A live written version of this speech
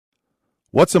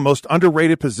What's the most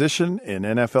underrated position in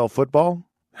NFL football?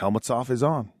 Helmets Off is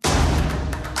on.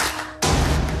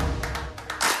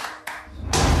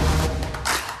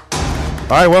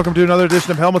 All right, welcome to another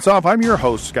edition of Helmets Off. I'm your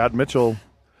host, Scott Mitchell.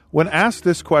 When asked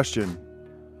this question,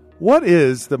 what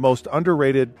is the most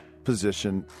underrated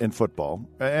position in football?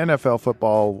 NFL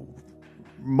football,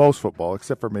 most football,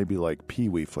 except for maybe like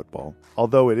Pee-wee football,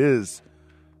 although it is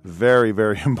very,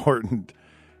 very important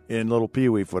in little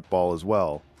Pee-wee football as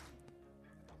well.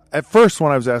 At first,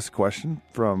 when I was asked a question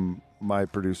from my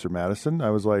producer, Madison, I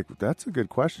was like, that's a good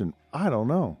question. I don't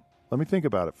know. Let me think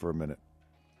about it for a minute.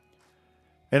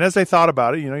 And as I thought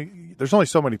about it, there's only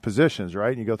so many positions, right?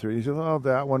 And you go through, you say, oh,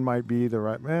 that one might be the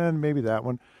right man, maybe that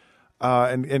one.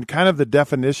 And kind of the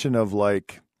definition of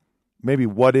like maybe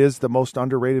what is the most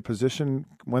underrated position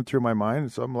went through my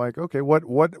mind. So I'm like, okay,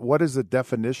 what is the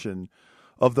definition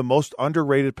of the most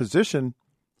underrated position?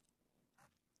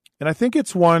 And I think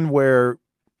it's one where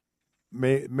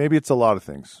maybe it's a lot of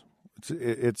things.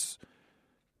 It's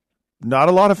not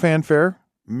a lot of fanfare.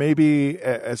 Maybe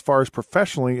as far as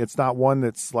professionally, it's not one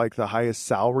that's like the highest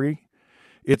salary.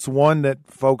 It's one that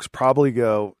folks probably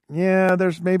go, yeah,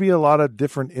 there's maybe a lot of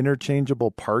different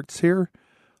interchangeable parts here.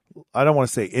 I don't want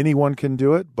to say anyone can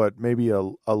do it, but maybe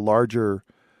a larger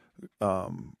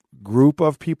group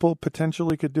of people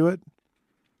potentially could do it.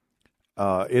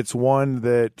 It's one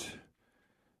that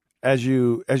as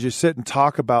you sit and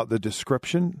talk about the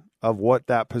description of what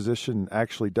that position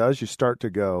actually does, you start to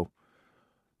go,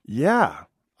 yeah,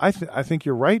 I think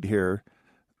you're right here.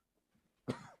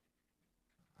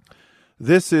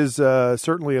 This is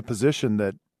certainly a position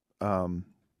that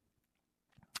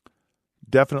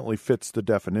definitely fits the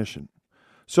definition.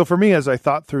 So for me, as I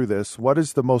thought through this, what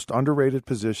is the most underrated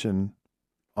position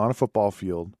on a football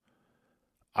field?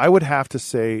 I would have to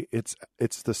say it's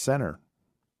the center.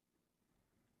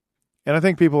 And I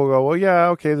think people will go, well, yeah,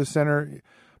 okay, the center.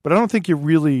 But I don't think you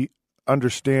really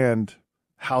understand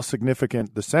how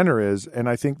significant the center is. And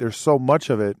I think there's so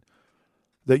much of it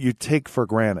that you take for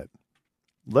granted.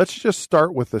 Let's just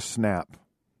start with the snap.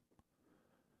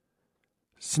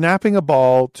 Snapping a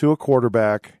ball to a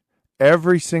quarterback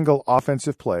every single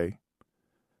offensive play.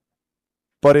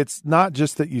 But it's not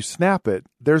just that you snap it.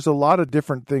 There's a lot of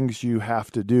different things you have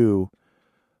to do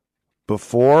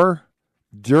before,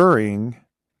 during,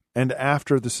 and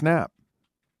after the snap.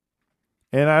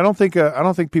 And I don't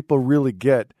think people really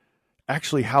get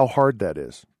actually how hard that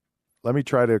is. Let me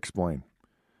try to explain.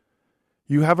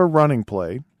 You have a running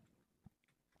play.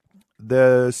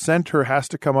 The center has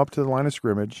to come up to the line of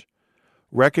scrimmage,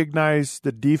 recognize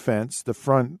the defense, the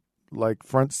front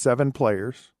seven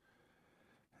players,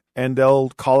 and they'll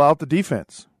call out the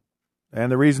defense.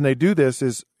 And the reason they do this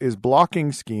is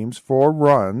blocking schemes for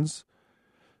runs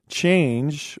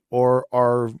change or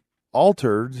are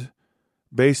altered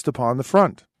based upon the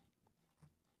front.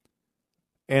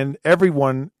 And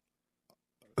everyone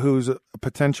who's a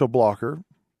potential blocker,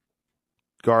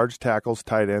 guards, tackles,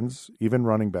 tight ends, even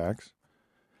running backs,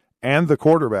 and the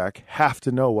quarterback have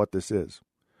to know what this is.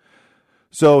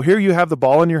 So here you have the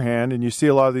ball in your hand, and you see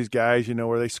a lot of these guys,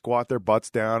 where they squat their butts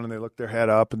down and they look their head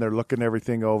up and they're looking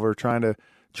everything over, trying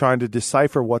to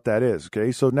decipher what that is.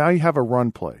 Okay, so now you have a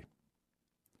run play.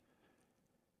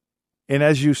 And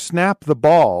as you snap the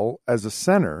ball as a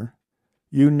center,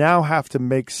 you now have to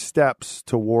make steps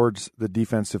towards the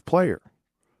defensive player.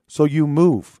 So you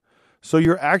move. So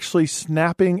you're actually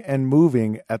snapping and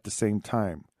moving at the same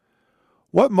time.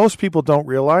 What most people don't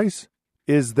realize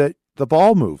is that the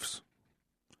ball moves.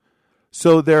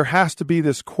 So there has to be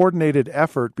this coordinated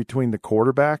effort between the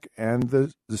quarterback and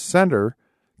the center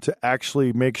to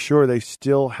actually make sure they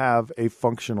still have a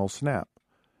functional snap.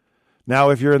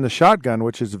 Now, if you're in the shotgun,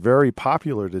 which is very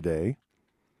popular today,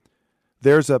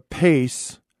 there's a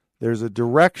pace, there's a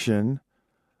direction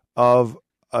of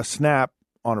a snap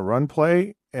on a run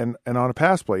play and on a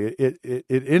pass play. It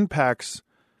impacts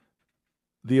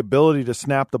the ability to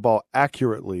snap the ball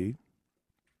accurately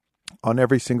on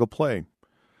every single play.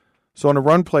 So on a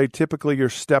run play, typically you're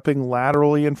stepping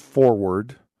laterally and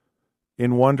forward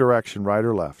in one direction, right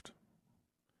or left.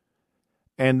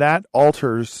 And that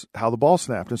alters how the ball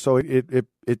snapped. And so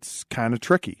it's kind of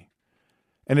tricky.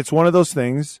 And it's one of those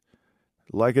things,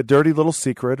 like a dirty little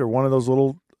secret or one of those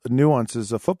little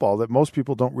nuances of football that most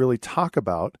people don't really talk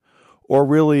about or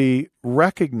really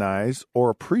recognize or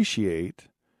appreciate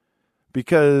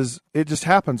because it just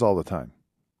happens all the time.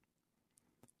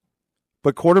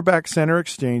 But quarterback center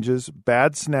exchanges,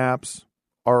 bad snaps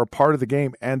are a part of the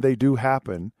game, and they do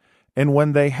happen. And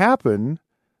when they happen,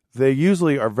 they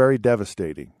usually are very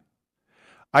devastating.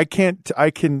 I can't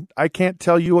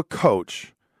tell you a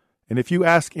coach, and if you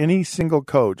ask any single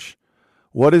coach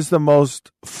What is the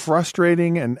most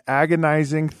frustrating and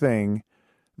agonizing thing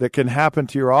that can happen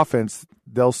to your offense?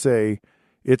 They'll say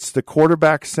it's the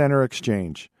quarterback center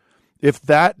exchange. If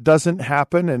that doesn't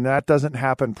happen and that doesn't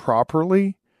happen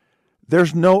properly,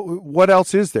 what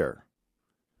else is there?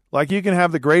 Like, you can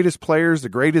have the greatest players, the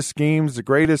greatest schemes, the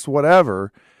greatest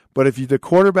whatever, but if the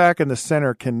quarterback and the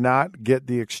center cannot get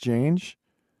the exchange,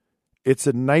 it's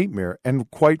a nightmare.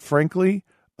 And quite frankly,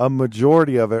 a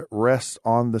majority of it rests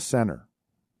on the center.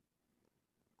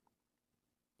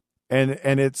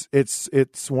 And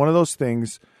it's one of those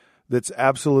things that's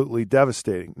absolutely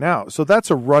devastating. Now, so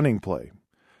that's a running play.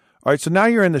 All right, so now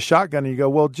you're in the shotgun and you go,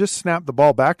 well, just snap the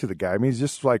ball back to the guy. I mean, he's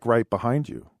just like right behind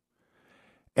you.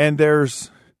 And there's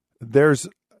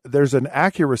an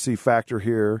accuracy factor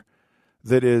here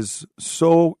that is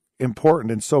so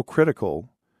important and so critical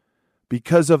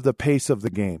because of the pace of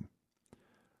the game.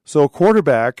 So a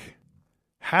quarterback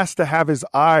has to have his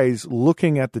eyes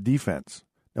looking at the defense.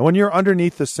 Now, when you're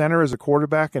underneath the center as a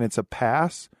quarterback and it's a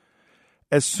pass,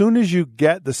 as soon as you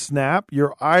get the snap,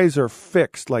 your eyes are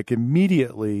fixed like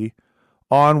immediately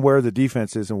on where the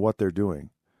defense is and what they're doing.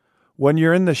 When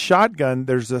you're in the shotgun,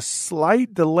 there's a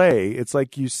slight delay. It's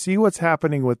like you see what's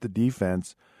happening with the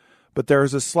defense, but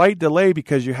there's a slight delay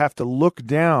because you have to look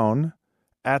down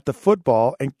at the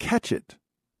football and catch it.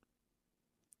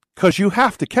 Because you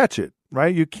have to catch it,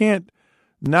 right? You can't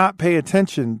not pay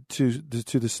attention to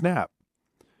the snap.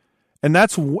 And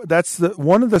that's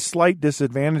one of the slight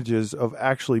disadvantages of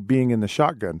actually being in the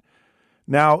shotgun.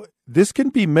 Now, this can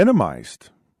be minimized,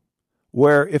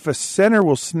 where if a center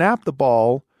will snap the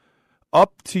ball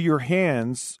up to your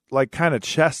hands, like kind of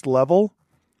chest level,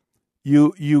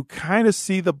 you kind of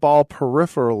see the ball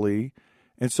peripherally,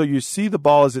 and so you see the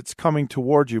ball as it's coming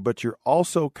towards you, but you're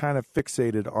also kind of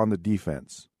fixated on the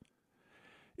defense.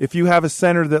 If you have a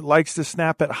center that likes to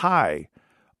snap it high,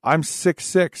 I'm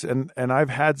 6'6", and I've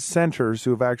had centers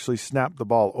who have actually snapped the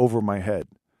ball over my head.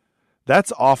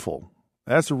 That's awful.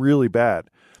 That's really bad.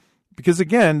 Because,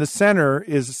 again, the center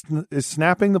is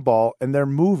snapping the ball, and they're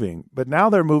moving. But now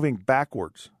they're moving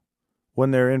backwards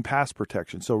when they're in pass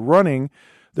protection. So running,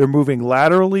 they're moving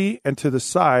laterally and to the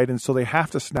side, and so they have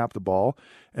to snap the ball.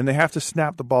 And they have to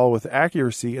snap the ball with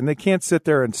accuracy. And they can't sit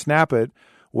there and snap it,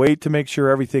 wait to make sure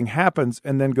everything happens,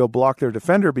 and then go block their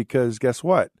defender because guess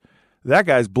what? That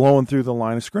guy's blowing through the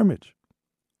line of scrimmage.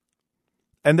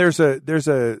 And there's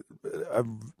a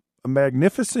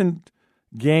magnificent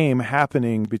game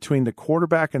happening between the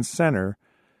quarterback and center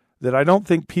that I don't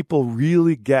think people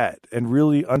really get and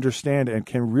really understand and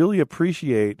can really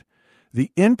appreciate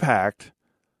the impact,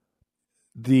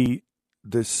 the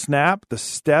snap, the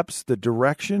steps, the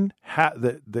direction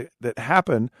that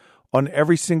happen on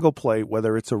every single play,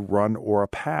 whether it's a run or a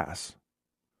pass.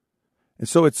 And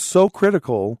so it's so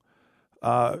critical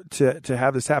to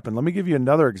have this happen. Let me give you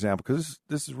another example, because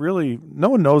this is really, no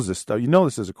one knows this stuff. You know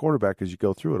this as a quarterback because you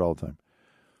go through it all the time.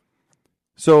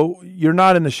 So you're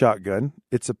not in the shotgun.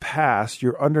 It's a pass.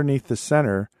 You're underneath the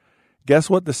center. Guess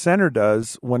what the center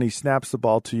does when he snaps the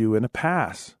ball to you in a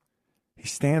pass? He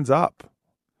stands up.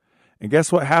 And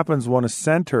guess what happens when a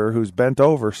center who's bent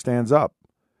over stands up?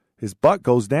 His butt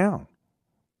goes down.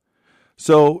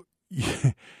 So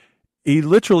he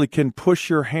literally can push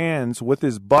your hands with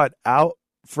his butt out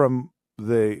from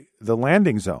the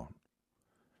landing zone.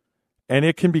 And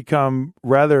it can become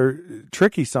rather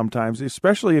tricky sometimes,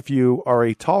 especially if you are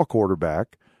a tall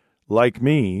quarterback like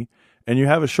me and you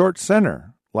have a short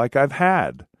center like I've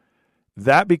had.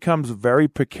 That becomes very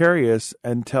precarious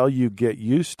until you get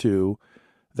used to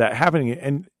that happening.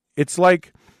 And it's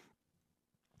like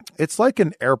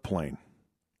an airplane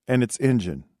and its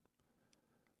engine.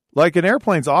 Like, an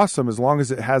airplane's awesome as long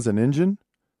as it has an engine.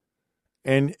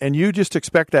 And you just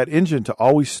expect that engine to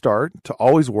always start, to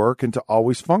always work, and to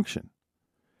always function.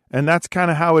 And that's kind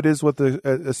of how it is with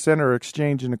a center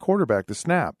exchange and a quarterback, the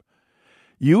snap.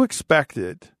 You expect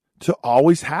it to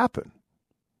always happen.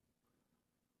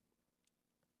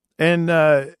 And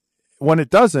when it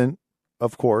doesn't,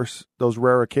 of course, those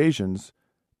rare occasions,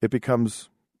 it becomes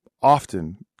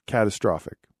often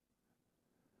catastrophic.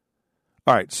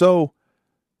 All right, so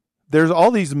there's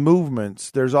all these movements,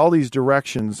 there's all these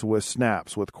directions with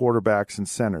snaps, with quarterbacks and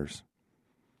centers.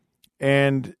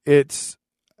 And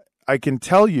I can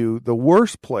tell you the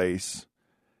worst place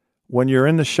when you're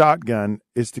in the shotgun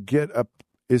is to get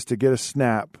a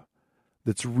snap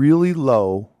that's really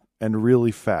low and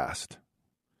really fast.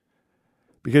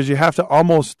 Because you have to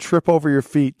almost trip over your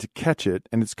feet to catch it,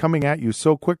 and it's coming at you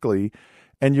so quickly,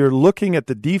 and you're looking at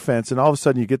the defense, and all of a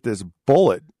sudden you get this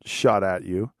bullet shot at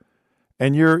you,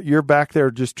 and you're back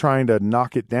there just trying to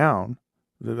knock it down.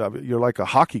 You're like a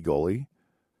hockey goalie,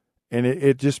 And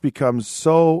it just becomes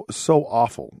so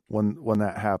awful when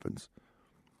that happens.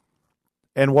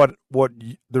 And what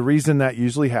the reason that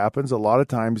usually happens a lot of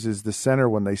times is the center,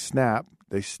 when they snap,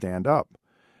 they stand up.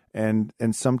 And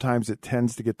sometimes it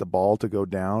tends to get the ball to go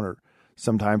down, or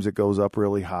sometimes it goes up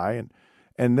really high.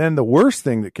 And then the worst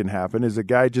thing that can happen is a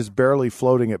guy just barely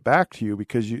floating it back to you,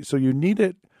 because you need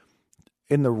it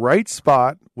in the right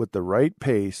spot with the right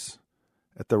pace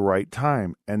at the right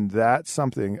time. And that's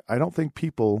something I don't think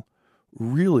people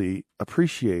really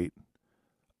appreciate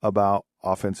about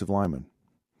offensive linemen.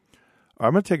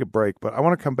 I'm going to take a break, but I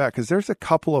want to come back because there's a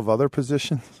couple of other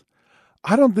positions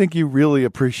I don't think you really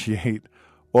appreciate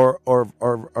or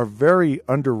are very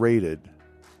underrated.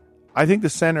 I think the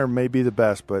center may be the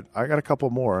best, but I got a couple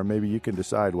more, and maybe you can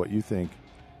decide what you think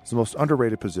is the most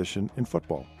underrated position in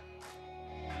football.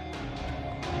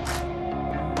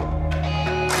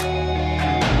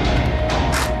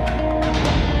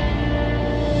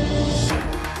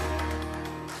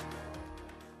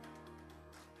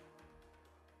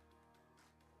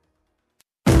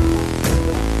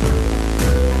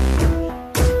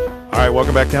 All right,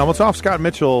 welcome back to Helmets Off. Scott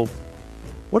Mitchell.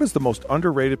 What is the most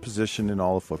underrated position in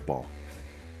all of football?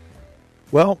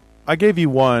 Well, I gave you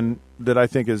one that I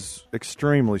think is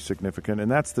extremely significant,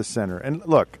 and that's the center. And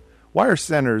look, why are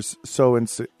centers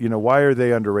why are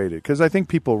they underrated? Because I think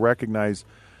people recognize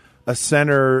a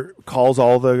center calls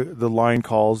all the line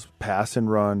calls, pass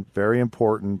and run, very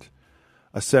important.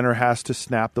 A center has to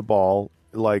snap the ball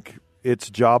like it's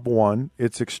job one.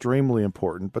 It's extremely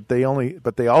important, but they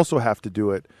also have to do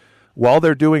it while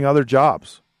they're doing other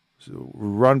jobs. So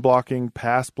run blocking,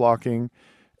 pass blocking,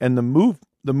 and the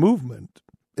movement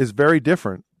is very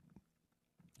different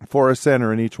for a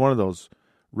center in each one of those.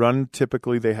 Run,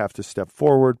 typically they have to step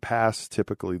forward. Pass,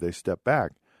 typically they step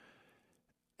back.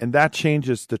 And that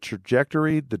changes the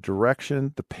trajectory, the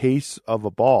direction, the pace of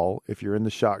a ball if you're in the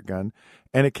shotgun.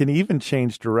 And it can even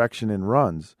change direction in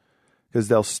runs because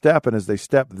they'll step, and as they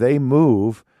step, they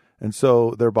move. And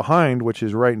so they're behind, which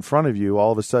is right in front of you,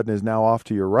 all of a sudden is now off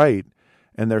to your right,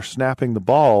 and they're snapping the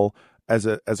ball. As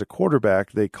a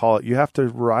quarterback, they call it, you have to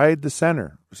ride the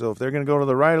center. So if they're going to go to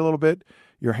the right a little bit,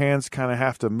 your hands kind of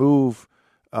have to move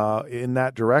in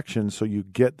that direction so you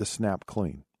get the snap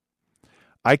clean.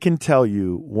 I can tell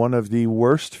you one of the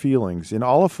worst feelings in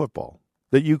all of football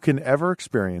that you can ever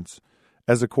experience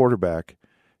as a quarterback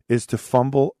is to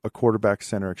fumble a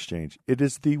quarterback-center exchange. It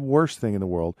is the worst thing in the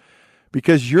world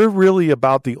because you're really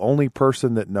about the only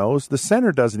person that knows. The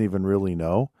center doesn't even really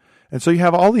know. And so you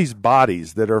have all these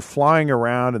bodies that are flying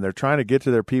around, and they're trying to get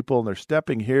to their people, and they're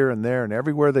stepping here and there and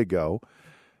everywhere they go.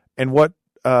 And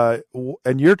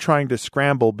and you're trying to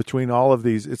scramble between all of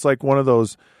these. It's like one of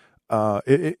those.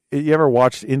 You ever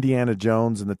watched Indiana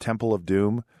Jones and the Temple of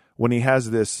Doom? When he has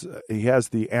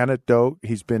the antidote.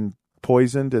 He's been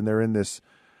poisoned, and they're in this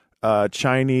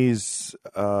Chinese,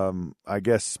 I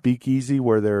guess, speakeasy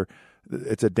where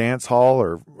it's a dance hall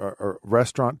or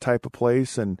restaurant type of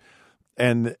place, and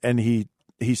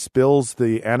he spills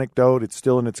the anecdote. It's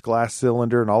still in its glass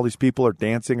cylinder, and all these people are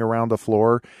dancing around the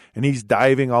floor, and he's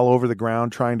diving all over the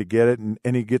ground trying to get it,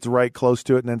 and he gets right close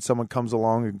to it, and then someone comes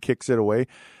along and kicks it away.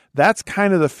 That's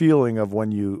kind of the feeling of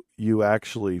when you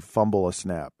actually fumble a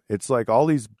snap. It's like all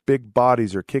these big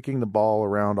bodies are kicking the ball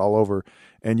around all over,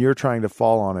 and you're trying to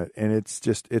fall on it, and it's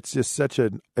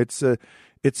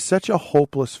such a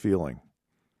hopeless feeling.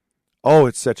 Oh,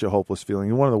 it's such a hopeless feeling.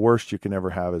 And one of the worst you can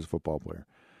ever have as a football player.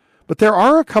 But there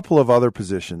are a couple of other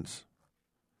positions.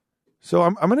 So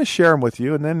I'm going to share them with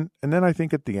you, and then I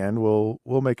think at the end we'll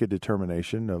make a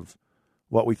determination of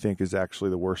what we think is actually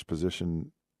the worst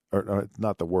position, or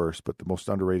not the worst, but the most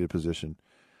underrated position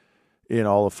in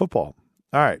all of football.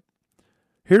 All right.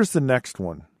 Here's the next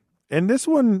one. And this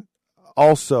one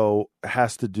also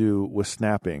has to do with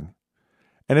snapping.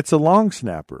 And it's a long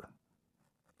snapper.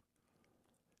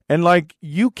 And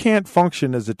you can't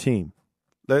function as a team.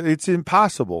 It's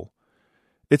impossible.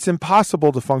 It's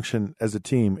impossible to function as a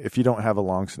team if you don't have a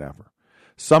long snapper.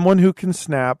 Someone who can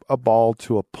snap a ball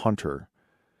to a punter.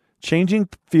 Changing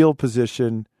field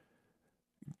position,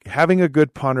 having a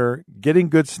good punter, getting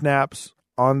good snaps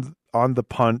on the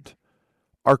punt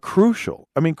are crucial.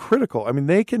 Critical.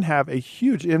 They can have a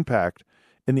huge impact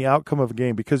in the outcome of a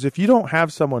game, because if you don't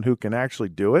have someone who can actually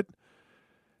do it,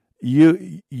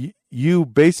 you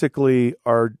basically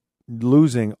are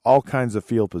losing all kinds of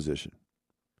field position.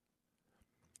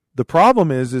 The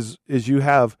problem is you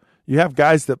have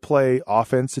guys that play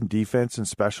offense and defense and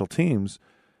special teams,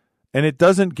 and it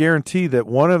doesn't guarantee that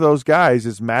one of those guys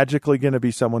is magically going to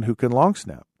be someone who can long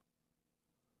snap.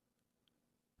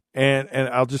 And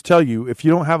I'll just tell you, if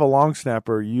you don't have a long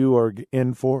snapper, you are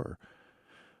in for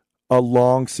a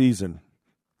long season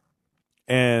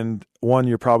and one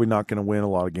you're probably not going to win a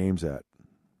lot of games at.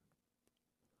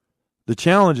 The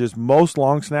challenge is most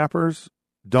long snappers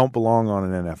don't belong on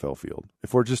an NFL field,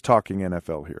 if we're just talking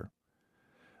NFL here.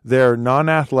 They're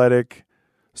non-athletic,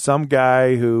 some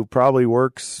guy who probably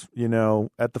works,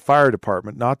 at the fire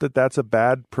department. Not that that's a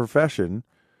bad profession,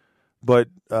 but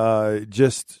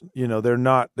just, they're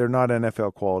not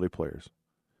NFL quality players.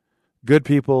 Good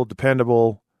people,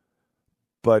 dependable,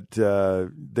 but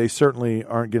they certainly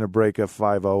aren't going to break a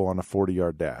 5.0 on a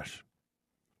 40-yard dash.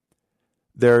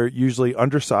 They're usually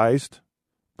undersized,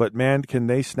 but, man, can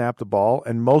they snap the ball?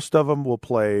 And most of them will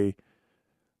play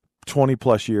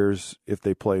 20-plus years if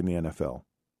they play in the NFL.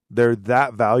 They're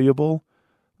that valuable,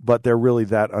 but they're really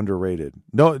that underrated.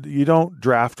 No, you don't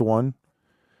draft one.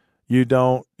 You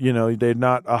don't, they're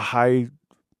not a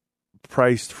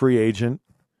high-priced free agent,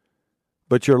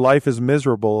 but your life is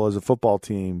miserable as a football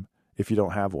team if you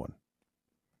don't have one.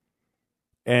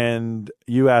 And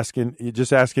you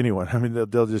just ask anyone. I mean,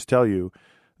 they'll just tell you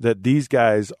that these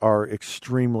guys are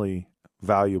extremely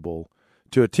valuable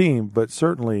to a team, but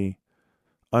certainly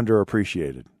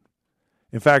underappreciated.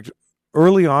 In fact,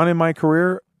 early on in my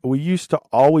career, we used to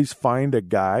always find a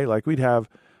guy, like we'd have,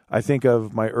 I think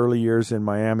of my early years in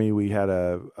Miami, we had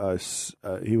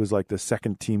he was like the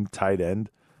second team tight end,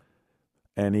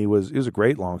 and he was a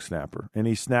great long snapper, and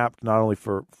he snapped not only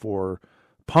for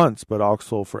punts, but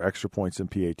also for extra points and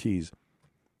PATs.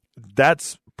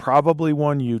 That's probably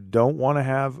one you don't want to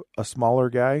have a smaller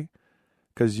guy,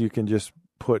 because you can just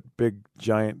put big,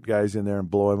 giant guys in there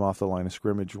and blow him off the line of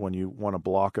scrimmage when you want to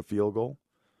block a field goal.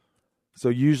 So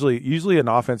usually an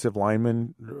offensive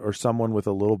lineman or someone with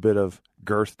a little bit of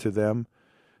girth to them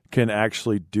can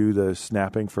actually do the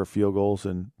snapping for field goals,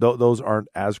 and those aren't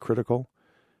as critical.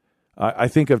 I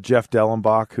think of Jeff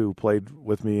Dellenbach, who played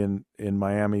with me in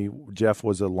Miami. Jeff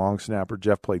was a long snapper.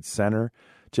 Jeff played center.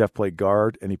 Jeff played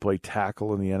guard, and he played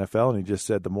tackle in the NFL, and he just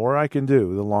said, the more I can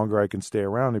do, the longer I can stay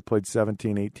around. He played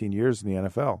 17, 18 years in the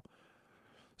NFL.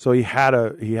 So he had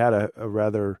a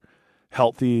rather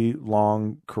healthy,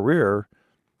 long career,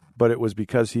 but it was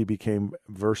because he became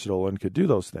versatile and could do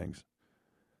those things.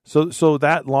 So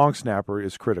that long snapper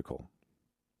is critical,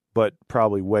 but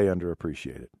probably way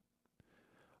underappreciated.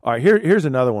 All right, here's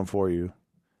another one for you.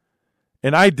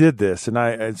 And I did this,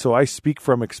 and so I speak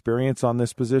from experience on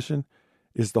this position,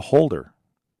 is the holder.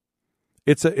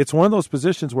 It's one of those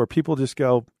positions where people just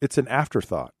go, it's an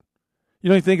afterthought. You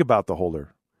don't even think about the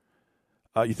holder.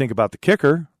 You think about the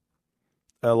kicker.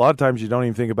 A lot of times you don't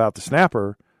even think about the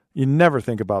snapper. You never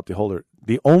think about the holder.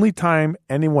 The only time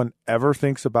anyone ever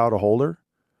thinks about a holder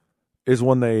is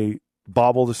when they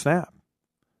bobble the snap.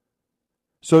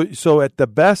 So at the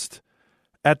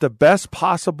best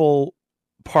possible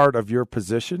part of your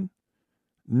position,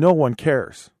 no one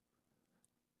cares.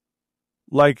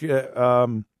 Like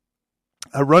a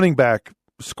running back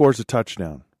scores a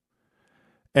touchdown,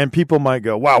 and people might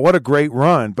go, wow, what a great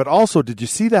run. But also, did you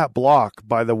see that block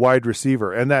by the wide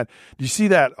receiver? And did you see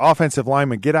that offensive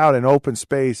lineman get out in open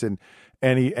space and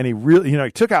he really,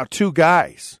 he took out two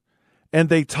guys. And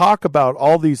they talk about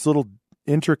all these little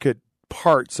intricate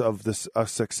parts of this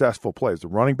successful play. The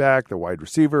running back, the wide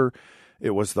receiver, it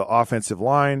was the offensive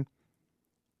line.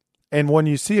 And when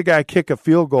you see a guy kick a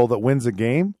field goal that wins a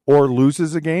game or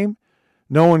loses a game,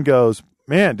 no one goes,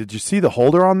 man, did you see the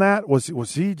holder on that?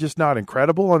 Was he just not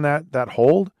incredible on that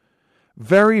hold?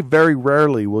 Very, very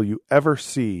rarely will you ever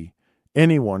see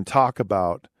anyone talk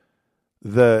about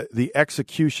the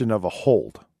execution of a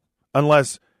hold,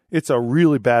 unless it's a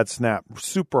really bad snap,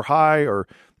 super high, or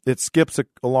it skips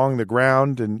along the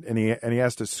ground and he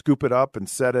has to scoop it up and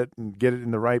set it and get it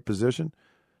in the right position.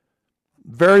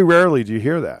 Very rarely do you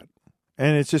hear that.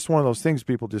 And it's just one of those things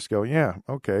people just go, yeah,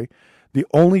 okay. The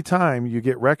only time you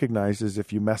get recognized is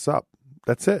if you mess up.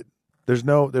 That's it. There's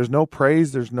no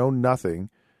praise. There's no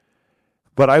nothing.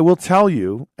 But I will tell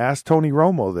you, ask Tony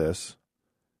Romo this,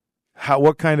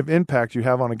 what kind of impact you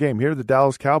have on a game. Here, the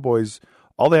Dallas Cowboys,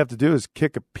 all they have to do is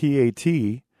kick a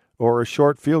PAT or a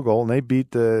short field goal, and they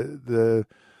beat the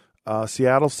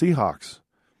Seattle Seahawks.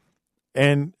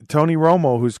 And Tony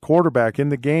Romo, who's quarterback in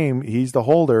the game, he's the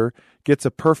holder, gets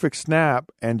a perfect snap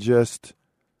and just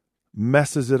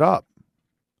messes it up.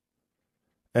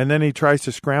 And then he tries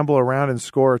to scramble around and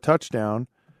score a touchdown,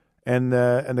 and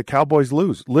the Cowboys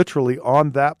lose, literally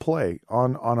on that play,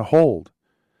 on a hold.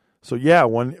 So, yeah,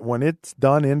 when it's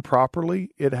done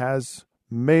improperly, it has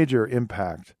major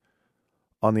impact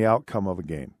on the outcome of a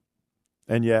game.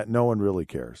 And yet no one really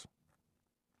cares.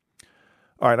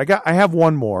 All right, I have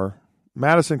one more.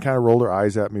 Madison kind of rolled her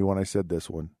eyes at me when I said this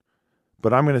one,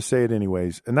 but I'm going to say it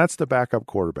anyways, and that's the backup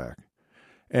quarterback.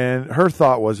 And her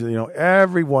thought was,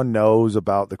 everyone knows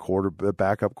about the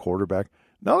backup quarterback.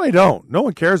 No, they don't. No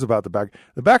one cares about the back.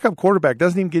 The backup quarterback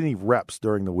doesn't even get any reps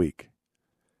during the week.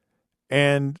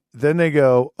 And then they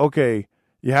go, okay,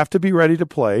 you have to be ready to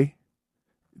play.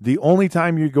 The only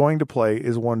time you're going to play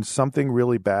is when something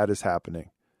really bad is happening.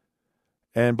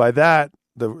 And by that,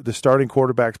 the starting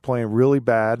quarterback's playing really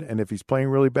bad. And if he's playing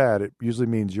really bad, it usually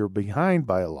means you're behind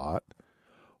by a lot.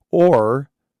 Or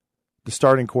the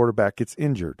starting quarterback gets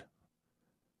injured.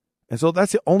 And so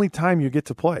that's the only time you get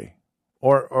to play.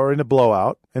 Or in a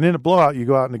blowout. And in a blowout, you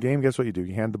go out in the game, guess what you do?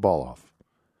 You hand the ball off.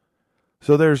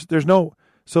 So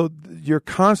so you're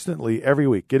constantly every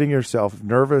week getting yourself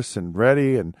nervous and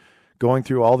ready and going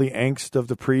through all the angst of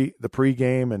the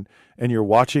pregame and you're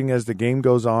watching as the game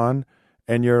goes on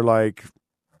and you're like,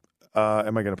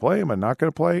 am I going to play? Am I not going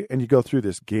to play? And you go through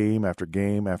this game after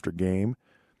game after game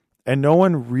and no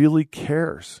one really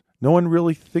cares. No one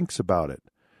really thinks about it.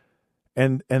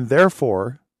 And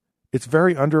therefore, it's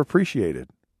very underappreciated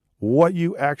what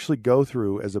you actually go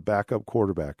through as a backup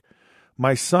quarterback.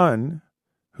 My son,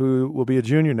 who will be a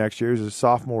junior next year, is a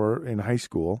sophomore in high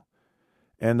school,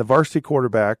 and the varsity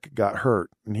quarterback got hurt,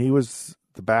 and he was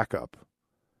the backup.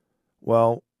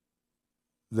 Well,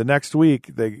 the next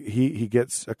week, he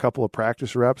gets a couple of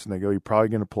practice reps, and they go, you're probably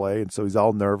going to play, and so he's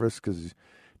all nervous because he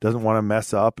doesn't want to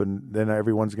mess up, and then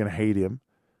everyone's going to hate him.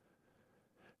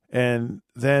 And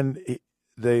then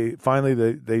they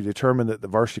determine that the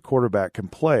varsity quarterback can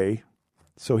play,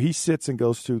 so he sits and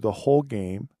goes through the whole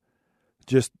game,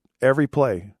 just every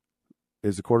play.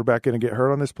 Is the quarterback going to get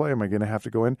hurt on this play? Am I going to have to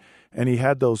go in? And he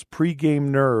had those pregame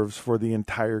nerves for the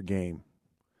entire game.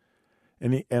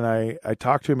 And I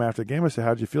talked to him after the game. I said,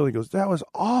 how'd you feel? He goes, that was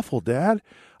awful, Dad.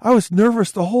 I was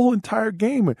nervous the whole entire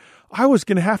game. I was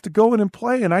going to have to go in and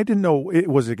play, and I didn't know,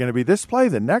 was it going to be this play,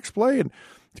 the next play? And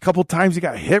a couple of times he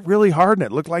got hit really hard, and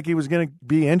it looked like he was going to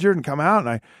be injured and come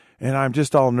out, and I'm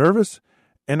just all nervous.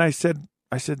 And I said,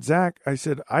 Zach,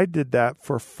 I did that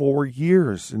for 4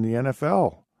 years in the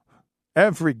NFL.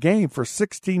 Every game for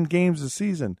 16 games a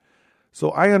season. So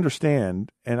I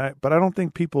understand, but I don't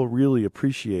think people really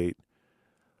appreciate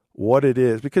what it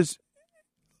is. Because,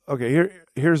 okay,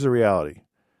 here's the reality.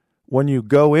 When you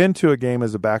go into a game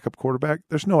as a backup quarterback,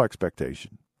 there's no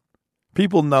expectation.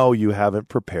 People know you haven't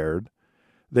prepared.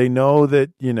 They know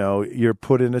that, you're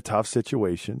put in a tough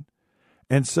situation.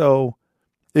 And so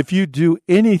if you do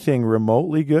anything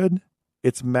remotely good,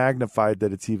 it's magnified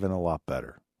that it's even a lot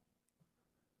better.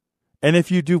 And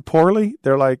if you do poorly,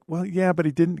 they're like, well, yeah, but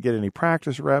he didn't get any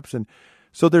practice reps. And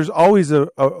so there's always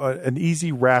an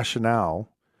easy rationale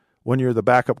when you're the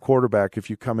backup quarterback if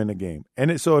you come in a game.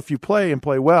 And so if you play and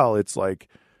play well, it's like,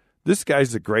 this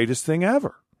guy's the greatest thing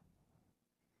ever.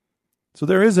 So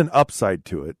there is an upside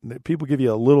to it. People give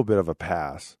you a little bit of a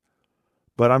pass.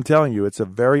 But I'm telling you, it's a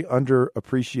very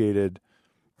underappreciated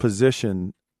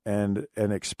position and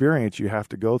an experience you have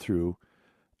to go through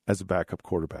as a backup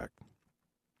quarterback.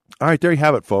 All right, there you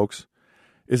have it, folks.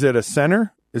 Is it a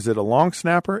center? Is it a long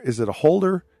snapper? Is it a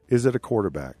holder? Is it a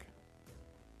quarterback?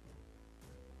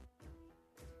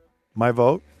 My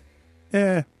vote?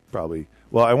 Probably.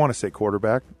 Well, I want to say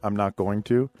quarterback. I'm not going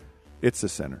to. It's the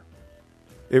center.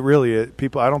 It really is.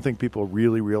 I don't think people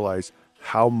really realize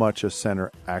how much a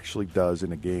center actually does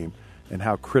in a game and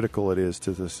how critical it is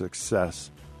to the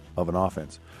success of an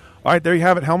offense. All right, there you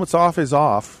have it. Helmets Off is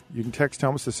off. You can text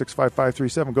Helmets to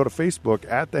 65537. Go to Facebook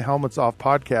at the Helmets Off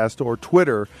Podcast or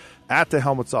Twitter at the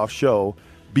Helmets Off Show.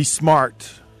 Be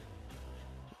smart.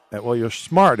 Well, you're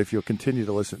smart if you'll continue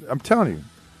to listen. I'm telling you,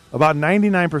 about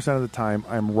 99% of the time,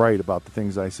 I'm right about the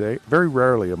things I say. Very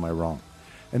rarely am I wrong.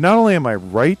 And not only am I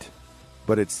right,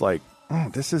 but it's like,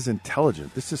 this is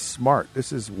intelligent. This is smart.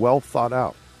 This is well thought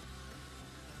out.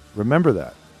 Remember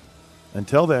that.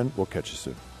 Until then, we'll catch you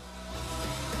soon.